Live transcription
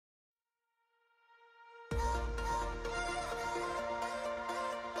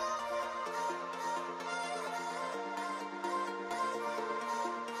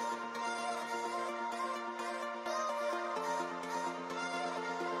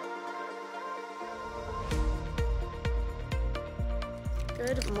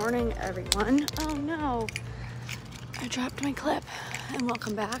Good morning, everyone. Oh no, I dropped my clip. And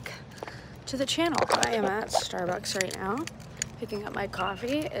welcome back to the channel. I am at Starbucks right now, picking up my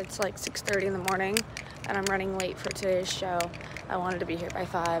coffee. It's like 6:30 in the morning, and I'm running late for today's show. I wanted to be here by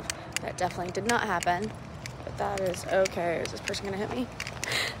 5. That definitely did not happen, but that is okay. Is this person gonna hit me?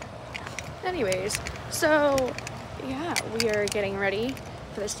 Anyways, so yeah, we are getting ready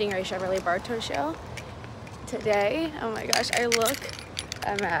for the Stingray Chevrolet Bartow show today. Oh my gosh, I look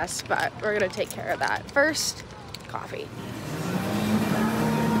a mess, but we're gonna take care of that. First, coffee.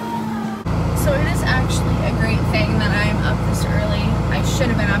 So it is actually a great thing that I'm up this early. I should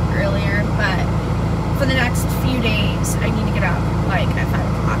have been up earlier, but for the next few days, I need to get up like at 5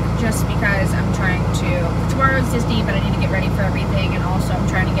 o'clock just because I'm trying to, tomorrow's Disney, but I need to get ready for everything, and also I'm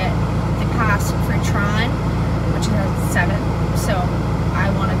trying to get the pass for Tron, which is at 7, so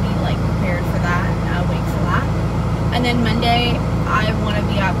I want to be like prepared for that, wait for that. And then Monday, I want to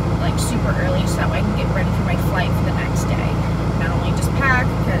be up like super early so that way I can get ready for my flight for the next day. Not only just pack,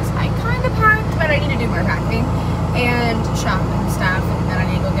 because I kind of packed, but I need to do more packing, and shop and stuff, and then I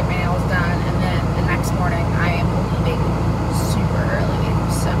need to go get my nails done, and then the next morning I am leaving super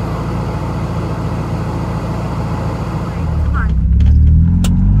early, so.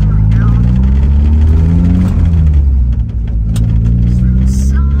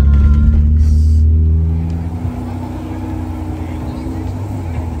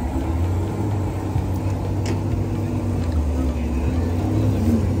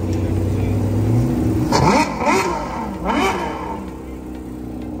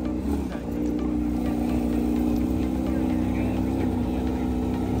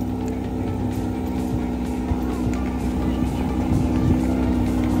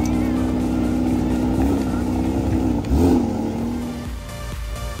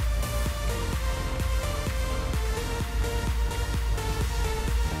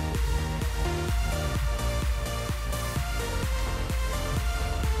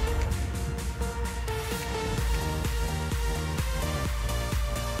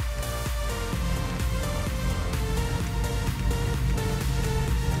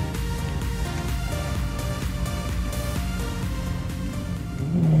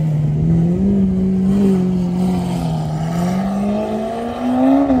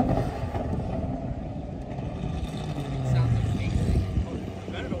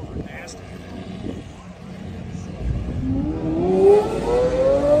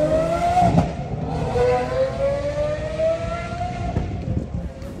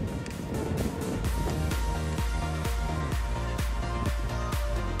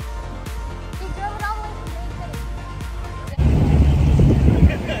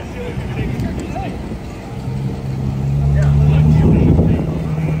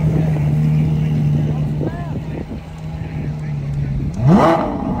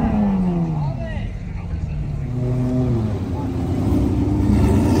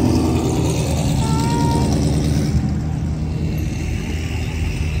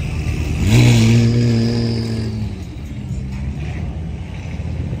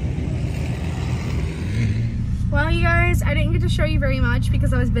 I didn't get to show you very much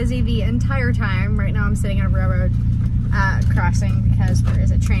because I was busy the entire time. Right now I'm sitting at a railroad crossing because there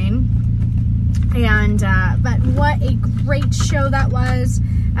is a train. And but what a great show that was.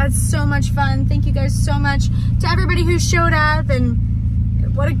 I had so much fun. Thank you guys so much to everybody who showed up, and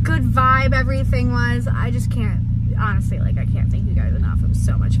what a good vibe everything was. I just can't, honestly, like I can't thank you guys enough. It was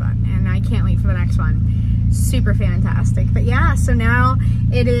so much fun, and I can't wait for the next one. Super fantastic. But yeah, so now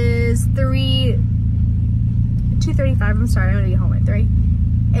it is 2:35, I'm sorry, I'm gonna be home at 3.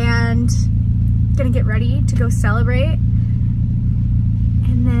 And gonna get ready to go celebrate.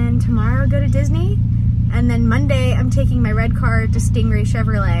 And then tomorrow go to Disney. And then Monday I'm taking my red car to Stingray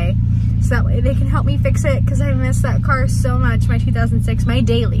Chevrolet, so that way they can help me fix it, because I miss that car so much. My 2006, my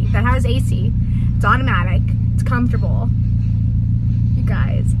daily, that has AC. It's automatic, it's comfortable. You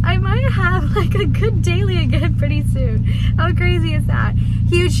guys, I might have like a good daily again pretty soon. How crazy is that?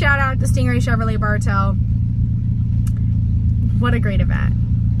 Huge shout out to Stingray Chevrolet Bartow. What a great event,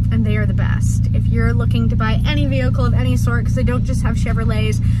 and they are the best. If you're looking to buy any vehicle of any sort, because they don't just have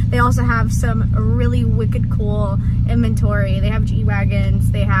Chevrolets, they also have some really wicked cool inventory. They have G-Wagons,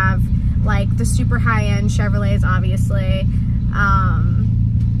 they have like the super high-end Chevrolets, obviously,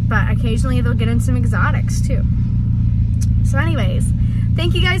 but occasionally they'll get in some exotics too. So anyways,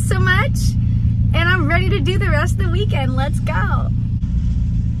 thank you guys so much, and I'm ready to do the rest of the weekend. Let's go.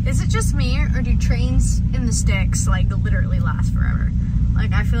 Is it just me, or do trains in the sticks like literally last forever?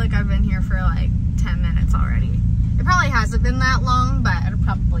 Like I feel like I've been here for like 10 minutes already. It probably hasn't been that long, but it'll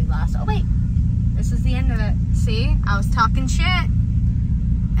probably last. Oh wait, this is the end of it. See, I was talking shit.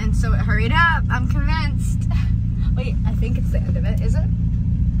 and so it hurried up. I'm convinced. Wait, I think it's the end of it. Is it?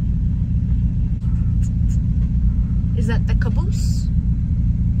 Is that the caboose?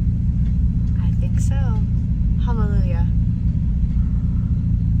 I think so. Hallelujah.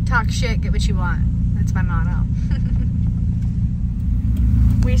 Talk shit, get what you want. That's my motto.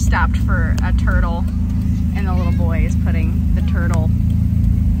 We stopped for a turtle, and the little boy is putting the turtle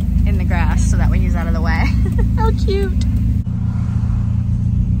in the grass so that way he's out of the way. How cute.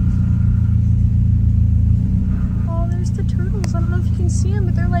 Oh, there's the turtles. I don't know if you can see them,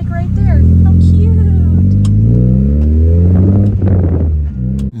 but they're like right there. How cute.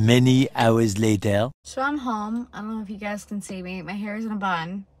 Many hours later. So I'm home. I don't know if you guys can see me. My hair is in a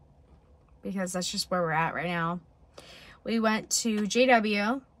bun because that's just where we're at right now. We went to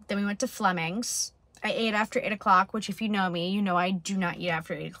JW, then we went to Fleming's. I ate after 8 o'clock, which if you know me, you know I do not eat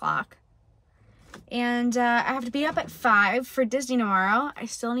after 8 o'clock. And I have to be up at 5 for Disney tomorrow. I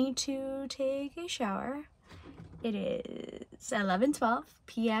still need to take a shower. It is 11:12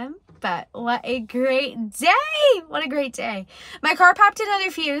 p.m. But what a great day! What a great day. My car popped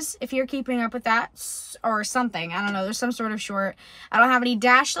another fuse, if you're keeping up with that, or something. I don't know. There's some sort of short. I don't have any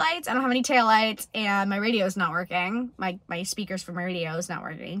dash lights. I don't have any tail lights. And my radio is not working. My speakers for my radio is not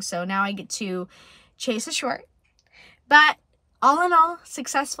working. So now I get to chase a short. But all in all,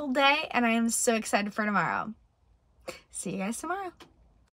 successful day. And I am so excited for tomorrow. See you guys tomorrow.